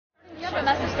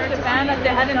to fan as they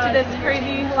head into this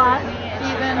crazy last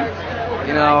season?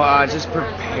 You know, just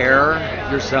prepare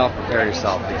yourself,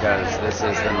 because this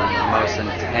is the most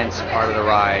intense part of the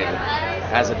ride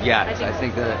as of yet. I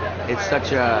think that it's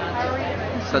such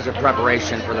a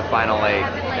preparation for the final 8,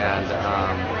 and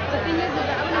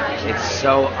it's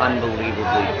so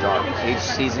unbelievably dark. Each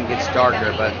season gets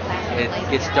darker, but it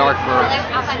gets dark for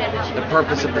the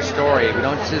purpose of the story. We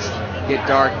don't just get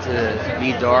dark to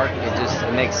be dark.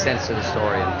 It makes sense to the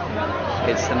story.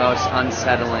 And it's the most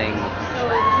unsettling.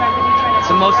 It's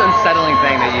the most unsettling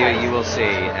thing that you will see,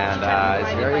 and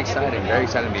it's very exciting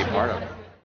to be a part of.